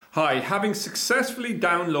Hi, having successfully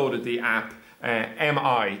downloaded the app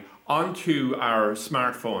MEYE onto our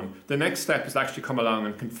smartphone, the next step is to actually come along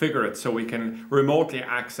and configure it so we can remotely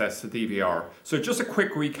access the DVR. So just a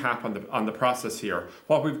quick recap on the process here.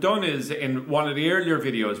 What we've done is, in one of the earlier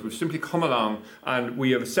videos, we've simply come along and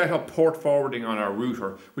we have set up port forwarding on our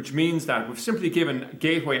router, which means that we've simply given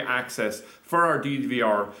gateway access for our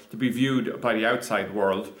DVR to be viewed by the outside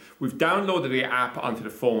world. We've downloaded the app onto the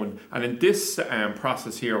phone, and in this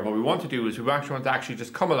process here, what we want to do is we want to actually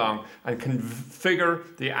just come along and configure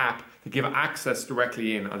the app to give access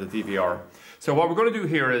directly in on the DVR. So what we're going to do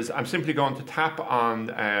here is I'm simply going to tap on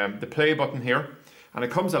the play button here, and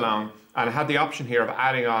it comes along, and I had the option here of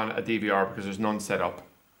adding on a DVR because there's none set up.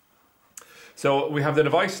 So we have the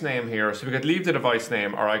device name here, so we could leave the device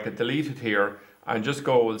name, or I could delete it here and just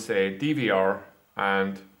go, we'll say DVR,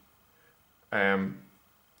 and I'll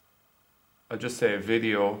just say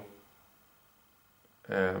video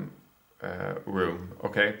room,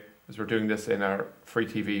 okay? As we're doing this in our free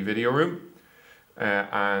TV video room.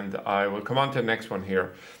 And I will come on to the next one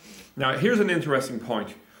here. Now, here's an interesting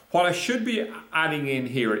point. What I should be adding in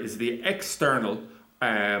here is the external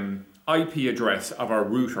IP address of our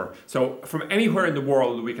router. So from anywhere in the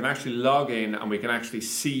world, we can actually log in and we can actually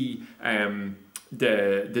see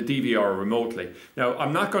the DVR remotely. Now,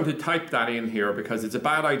 I'm not going to type that in here because it's a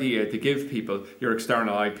bad idea to give people your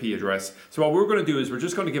external IP address. So what we're going to do is we're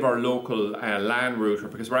just going to give our local LAN router,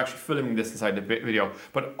 because we're actually filming this inside the video.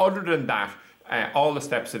 But other than that, all the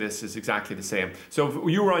steps of this is exactly the same. So if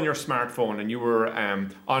you were on your smartphone and you were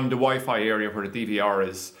on the Wi-Fi area where the DVR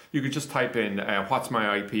is, you could just type in what's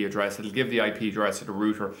my IP address. It'll give the IP address of the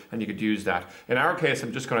router and you could use that. In our case,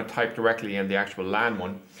 I'm just going to type directly in the actual LAN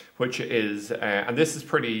one, which is, and this is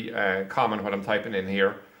pretty common what I'm typing in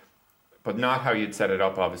here, but not how you'd set it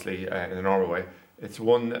up obviously in a normal way. It's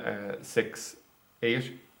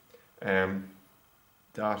 168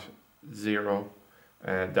 dot 0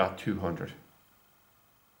 dot 200.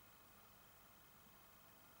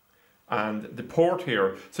 And the port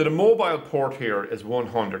here, so the mobile port here is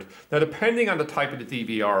 100. Now, depending on the type of the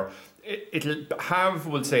DVR, it'll have,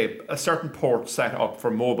 we'll say, a certain port set up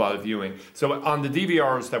for mobile viewing. So on the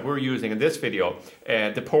DVRs that we're using in this video,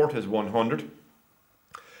 the port is 100.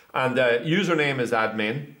 And the username is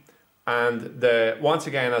admin. And once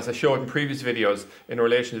again, as I showed in previous videos, in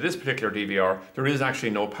relation to this particular DVR, there is actually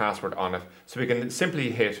no password on it. So we can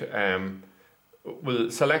simply hit,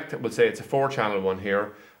 we'll select, we'll say it's a 4-channel one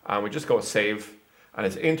here, and we just go save, and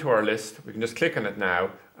it's into our list. We can just click on it now,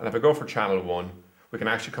 and if I go for channel 1, we can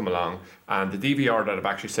actually come along, and the DVR that I've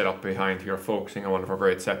actually set up behind here, focusing on one of our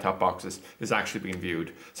great set-top boxes, is actually being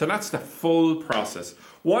viewed. So that's the full process.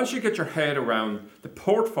 Once you get your head around the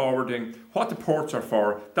port forwarding, what the ports are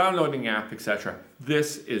for, downloading the app, etc.,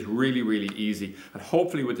 this is really, really easy. And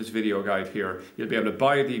hopefully with this video guide here, you'll be able to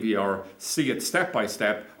buy a DVR, see it step by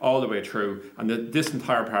step, all the way through, and this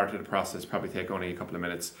entire part of the process probably take only a couple of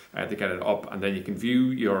minutes to get it up, and then you can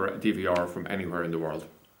view your DVR from anywhere in the world.